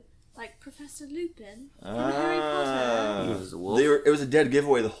 So, like Professor Lupin in Harry Potter. He was a wolf. It was a dead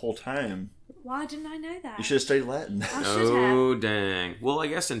giveaway the whole time. Why didn't I know that? You should have studied Latin. I should have. Oh, dang. Well, I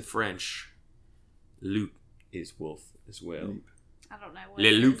guess in French, loup is wolf as well. I don't know what Le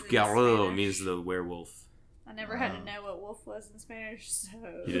it loup is in garou Spanish. means the werewolf. I never had to know what wolf was in Spanish, so...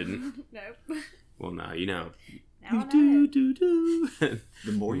 You didn't? Nope. Well, now you know. Now I know. The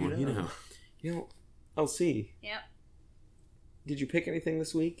more you know. You know, LC. Yep. Did you pick anything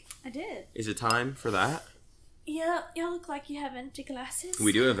this week? I did. Is it time for that? Yeah, y'all look like you have empty glasses.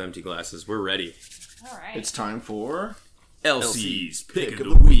 We do have empty glasses. We're ready. All right. It's time for... LC's Pick of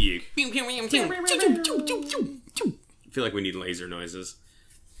the Week. I feel like we need laser noises.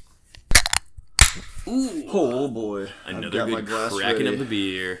 Ooh. Oh, boy. Another good cracking of the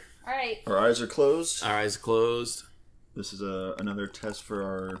beer. All right. Our eyes are closed. Our eyes closed. This is another test for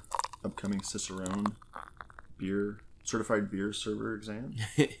our upcoming Cicerone certified beer server exam.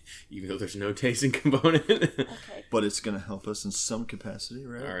 Even though there's no tasting component. Okay. But it's going to help us in some capacity,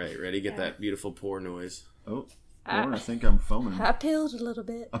 right? All right, ready? Get that beautiful pour noise. Oh, Lauren, I think I'm foaming. I peeled a little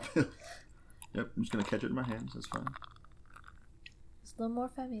bit. Yep, I'm just going to catch it in my hands. That's fine. It's a little more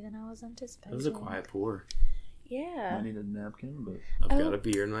foamy than I was anticipating. That was a quiet pour. Yeah. I need a napkin, but... I've got a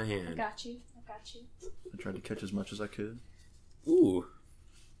beer in my hand. I got you. I tried to catch as much as I could. Ooh.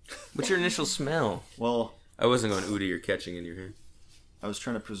 What's your initial smell? Well... I wasn't going ooh to your catching in your hand. I was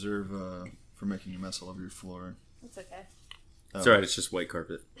trying to preserve from making a mess all over your floor. That's okay. It's alright, it's just white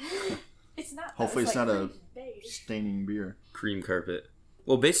carpet. It's not. Hopefully it's not a staining beer. Cream carpet.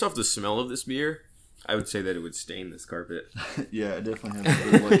 Well, based off the smell of this beer, I would say that it would stain this carpet. Yeah, it definitely has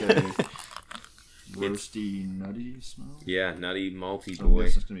a bit of like a roasty, nutty smell. Yeah, nutty, malty boy.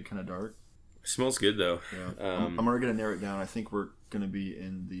 It's going to be kind of dark. It smells good, though. Yeah. I'm already going to narrow it down. I think we're going to be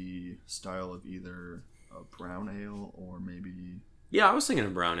in the style of either a brown ale or maybe... Yeah, I was thinking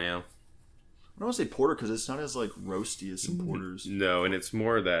of brown ale. I don't want to say porter because it's not as like roasty as some porters. No, and it's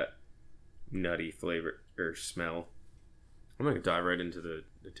more that nutty flavor or smell. I'm going to dive right into the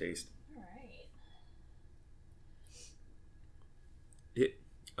taste. All right.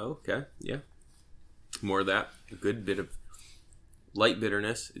 Okay, yeah. More of that. A good bit of light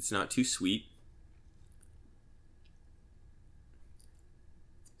bitterness. It's not too sweet.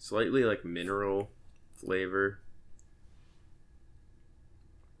 Slightly like mineral flavor.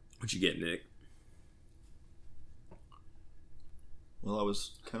 What you get, Nick? Well, I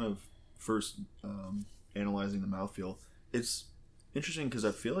was kind of first analyzing the mouthfeel. It's interesting because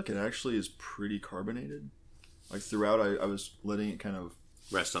I feel like it actually is pretty carbonated. Like throughout, I was letting it kind of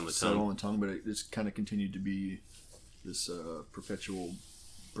rest on the settle on the tongue, but it just kind of continued to be this perpetual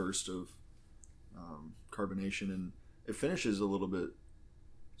burst of carbonation, and it finishes a little bit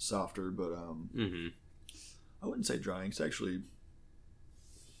softer, but I wouldn't say drying. It's actually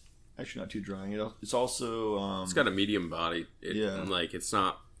not too drying. It's also it's got a medium body. Yeah, like it's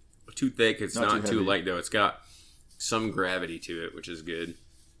not too thick. It's not too light though. It's got some gravity to it, which is good.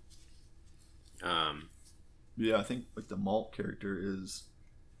 Yeah, I think like the malt character is.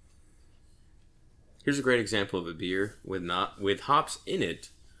 Here's a great example of a beer with hops in it,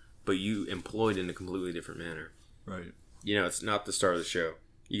 but you employed in a completely different manner. Right. You know, it's not the star of the show.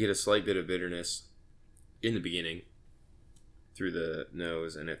 You get a slight bit of bitterness in the beginning through the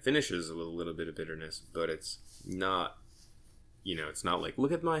nose, and it finishes with a little bit of bitterness, but it's not, it's not like,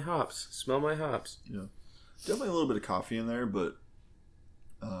 look at my hops, smell my hops. Yeah. Definitely a little bit of coffee in there, but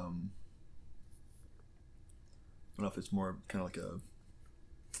I don't know if it's more kind of like a...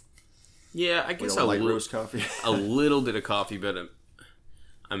 Yeah, I guess like a light roast coffee. A little bit of coffee, but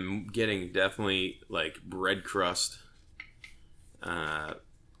I'm getting definitely like bread crust,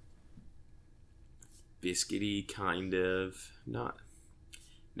 biscuity kind of, not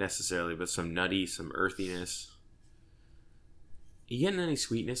necessarily, but some nutty, some earthiness. You getting any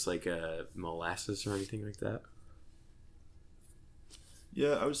sweetness like molasses or anything like that?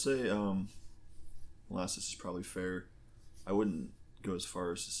 Yeah, I would say molasses is probably fair. I wouldn't go as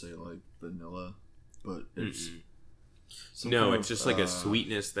far as to say like vanilla, but it's it's just like a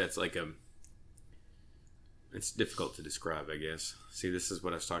sweetness that's like it's difficult to describe, I guess. See, this is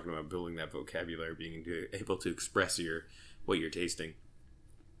what I was talking about, building that vocabulary, being able to express what you're tasting.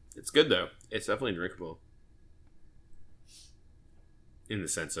 It's good though. It's definitely drinkable. In the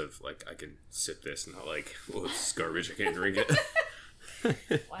sense of like I can sip this, not like, oh, this is garbage, I can't drink it.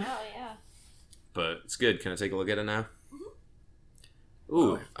 Wow, yeah. But it's good. Can I take a look at it now?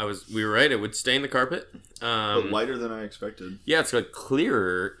 Ooh, we were right. It would stain the carpet. But lighter than I expected. Yeah, it's like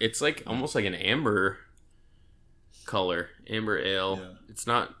clearer. It's like almost like an amber color, amber ale. Yeah. It's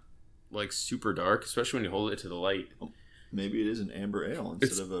not like super dark, especially when you hold it to the light. Well, maybe it is an amber ale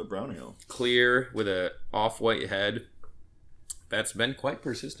instead of a brown ale. Clear with a off-white head. That's been quite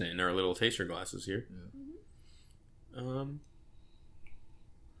persistent in our little taster glasses here.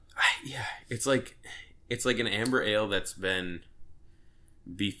 Yeah. It's like an amber ale that's been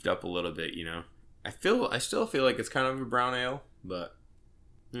beefed up a little bit, I still feel like it's kind of a brown ale, but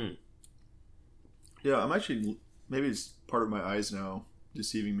yeah, I'm actually, maybe it's part of my eyes now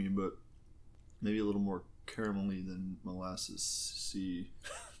deceiving me, but maybe a little more caramelly than molasses. See,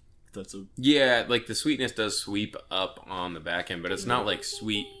 yeah, like the sweetness does sweep up on the back end, but it's not like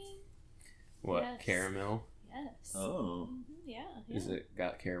sweet. What? Yes. Caramel? Yes. Oh. Mm-hmm. Yeah. Is it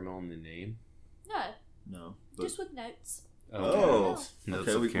got caramel in the name? No. Just with notes. Oh.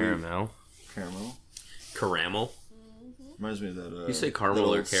 Notes of caramel. Caramel. Caramel. Mm-hmm. Reminds me of that. You say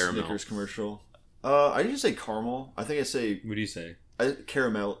caramel or caramel? Snickers commercial. I didn't say caramel. I think I say. What do you say?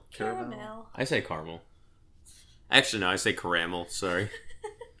 Caramel. I say caramel. Actually, no. I say caramel. Sorry.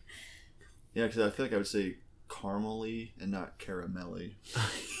 Yeah, because I feel like I would say caramely and not caramelly.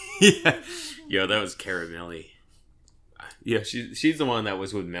 Yeah. Yo, that was caramelly. Yeah, she's the one that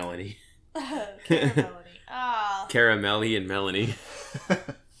was with Melanie. Caramelly. Ah. Caramelly and Melanie.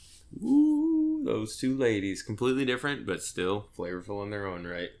 Ooh, those two ladies. Completely different, but still flavorful in their own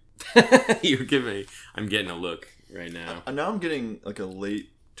right. I'm getting a look right now. Now I'm getting like a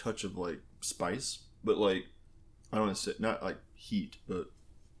late touch of like spice, but like, I don't want to say, not like heat, but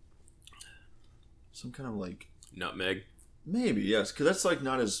some kind of like... Nutmeg? Maybe, yes, because that's like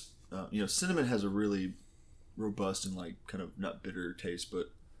not as cinnamon has a really robust and like kind of not bitter taste,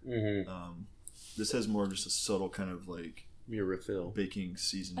 but this has more of just a subtle kind of like your refill baking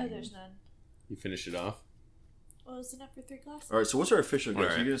seasoning. Oh, there's none. You finish it off. Well, is enough for 3 glasses? All right, so what's our official guess?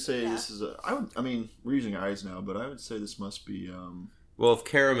 Right. You're gonna say this is a? We're using eyes now, but I would say this must be. Well, if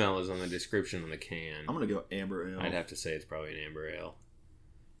caramel is on the description on the can, I'm gonna go amber ale. I'd have to say it's probably an amber ale.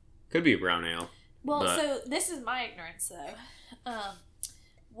 Could be a brown ale. Well, so this is my ignorance, though.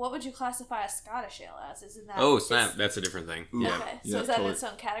 What would you classify a Scottish ale as? Isn't that? Oh, snap! That's a different thing. Ooh. Yeah. Okay, so Yeah, is that totally. in its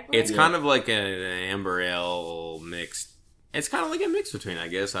own category? It's kind of like an amber ale mixed. It's kind of like a mix between, I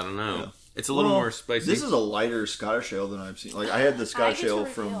guess. I don't know. Yeah. It's a little more spicy. This is a lighter Scottish ale than I've seen. Like I had the Scottish ale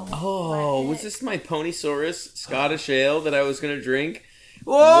from. Oh, was this my Ponysaurus Scottish ale that I was gonna drink?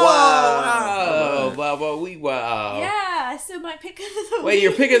 Whoa! Wow! Wow! Yeah, so my pick of the week. Wait,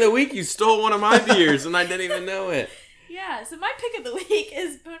 your pick of the week? You stole one of my beers, and I didn't even know it. Yeah, so my pick of the week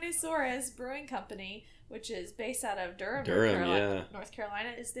is Ponysaurus Brewing Company, which is based out of Durham, North Carolina.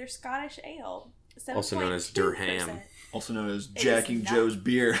 Is their Scottish ale, also known as Durham, also known as Jack and Joe's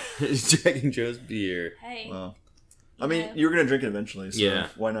beer. Jack and Joe's beer. Hey, Wow. I mean, you're gonna drink it eventually, so yeah.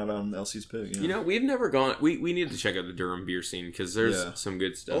 Why not on LC's pick? You know, we've never gone. We need to check out the Durham beer scene because there's some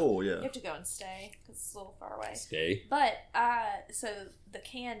good stuff. Oh yeah. You have to go and stay because it's a little far away. Stay. But so the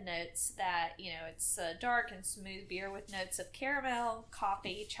can notes that it's a dark and smooth beer with notes of caramel,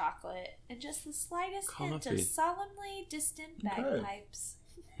 coffee, chocolate, and just the slightest hint of solemnly distant bagpipes.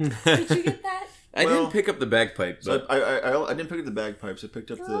 Did you get that? I didn't pick up the bagpipe, but so I didn't pick up the bagpipes. I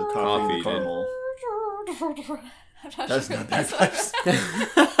picked up the coffee and the caramel. That's not bagpipes.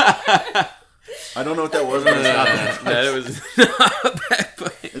 I don't know what that was, but it's not bagpipes. That was not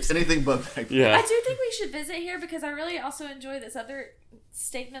bagpipe. It's anything but bagpipes. Yeah. I do think we should visit here because I really also enjoy this other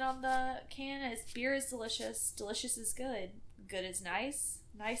statement on the can is beer is delicious, delicious is good, good is nice,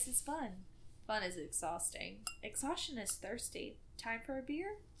 nice is fun, fun is exhausting, exhaustion is thirsty, time for a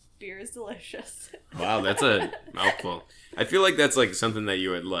beer, beer is delicious. Wow, that's a mouthful. I feel like that's like something that you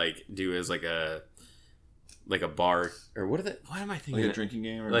would like do as like a bar or what am I thinking? Like a drinking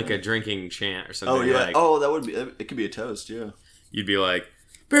game, or like a drinking chant or something. Oh yeah. Like, that would be. It could be a toast. Yeah. You'd be like,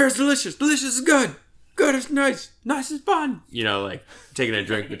 beer is delicious, delicious is good, good is nice, nice is fun. Like taking a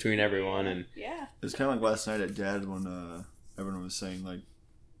drink between everyone and yeah. It was kind of like last night at Dad when everyone was saying like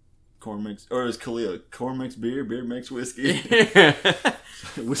corn makes, or it was Kalia, corn makes beer, beer makes whiskey.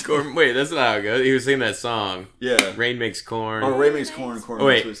 Wait, that's not how it goes. He was singing that song. Yeah. Rain makes corn. Oh, rain makes corn, corn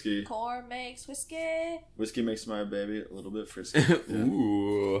makes whiskey. Corn makes whiskey. Whiskey makes my baby a little bit frisky. Yeah.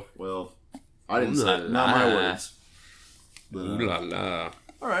 Ooh. Well, I didn't say it. Not my words. But, Ooh la la.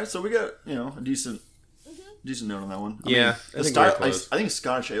 All right, so we got a decent note on that one. I think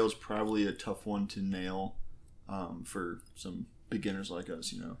Scottish ale is probably a tough one to nail for some beginners like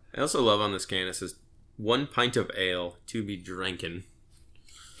us. I also love on this can it says 1 pint of ale to be drinking.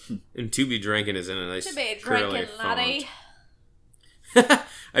 And to be drinking is in a nice curly font.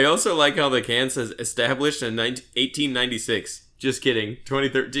 I also like how the can says established in 1896. Just kidding,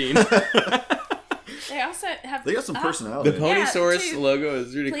 2013. They also have. They got some personality. The Ponysaurus logo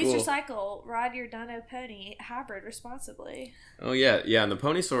is really Please cool. recycle. Ride your Dino Pony hybrid responsibly. Oh yeah. And the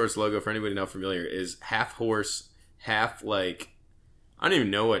Ponysaurus logo, for anybody not familiar, is half horse, half like I don't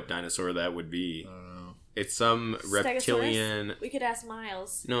even know what dinosaur that would be. It's some reptilian. We could ask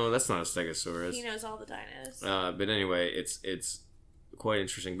Miles. No, that's not a Stegosaurus. He knows all the dinos. But anyway, it's quite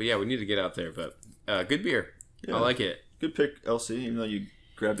interesting. But yeah, we need to get out there. But good beer. Yeah. I like it. Good pick, LC. Even though you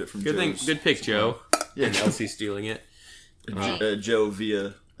grabbed it from Joe's. Good pick, Joe. Yeah, and LC stealing it. Joe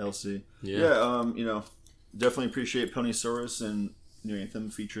via LC. Yeah. Definitely appreciate Ponysaurus and New Anthem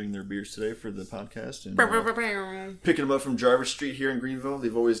featuring their beers today for the podcast. And picking them up from Jarvis Street here in Greenville.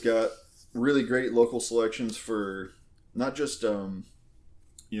 They've always got really great local selections for not just the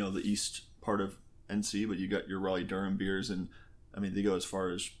east part of NC, but you got your Raleigh Durham beers, and I mean they go as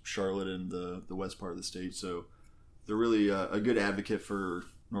far as Charlotte and the west part of the state. So they're really a good advocate for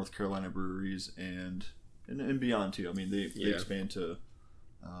North Carolina breweries and beyond too. I mean they expand to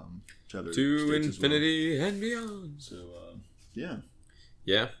other to states infinity as well. and beyond. So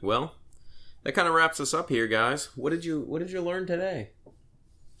yeah. Well, that kind of wraps us up here, guys. What did you learn today?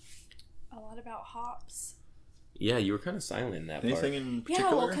 A lot about hops. Yeah, you were kind of silent in that Anything part. in particular?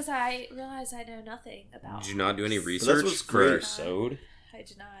 Yeah, well, because I realized I know nothing about. Did you not do any But research that's what's for our great. sode? I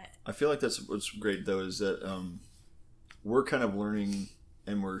did not. I feel like that's what's great though is that we're kind of learning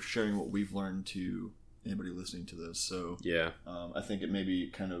and we're sharing what we've learned to anybody listening to this. So yeah, I think it maybe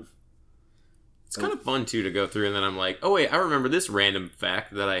kind of It's kind of fun, too, to go through, and then I'm like, oh, wait, I remember this random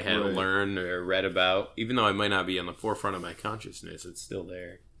fact that I had learned or read about. Even though I might not be on the forefront of my consciousness, it's still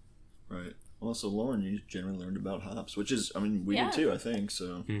there. Right. Well, so Lauren, you generally learned about hops, which is, I mean, we did too, I think.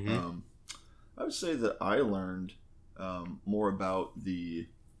 So I would say that I learned more about the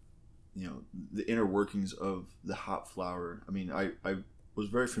inner workings of the hop flower. I mean, I was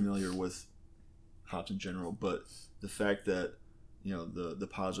very familiar with hops in general, but the fact that the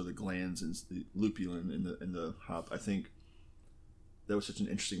pods are the glands and the lupulin in the hop, I think that was such an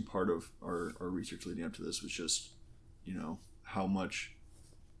interesting part of our research leading up to this, was just how much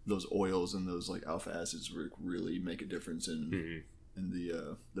those oils and those like alpha acids really make a difference in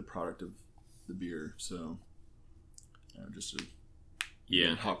the product of the beer. So just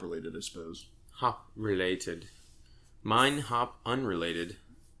hop related, I suppose. Hop related. Mine hop unrelated.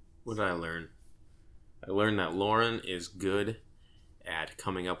 What did I learn? I learned that Lauren is good at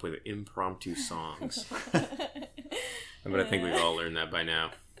coming up with impromptu songs. But I think we've all learned that by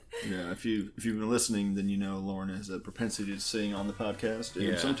now. Yeah, if you've been listening, then Lauren has a propensity to sing on the podcast,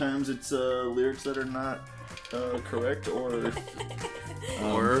 and sometimes it's lyrics that are not correct or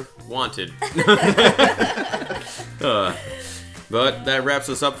wanted. But that wraps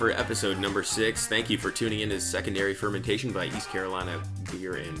us up for episode number 6. Thank you for tuning in to Secondary Fermentation by East Carolina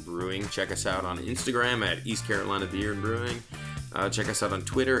Beer and Brewing. Check us out on Instagram at East Carolina Beer and Brewing. Check us out on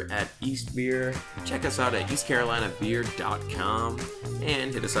Twitter at EastBeer. Check us out at eastcarolinabeer.com.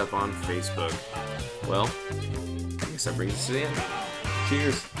 And hit us up on Facebook. Well, I guess that brings us to the end.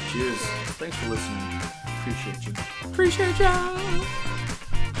 Cheers. Cheers. Thanks for listening. Appreciate you. Appreciate you.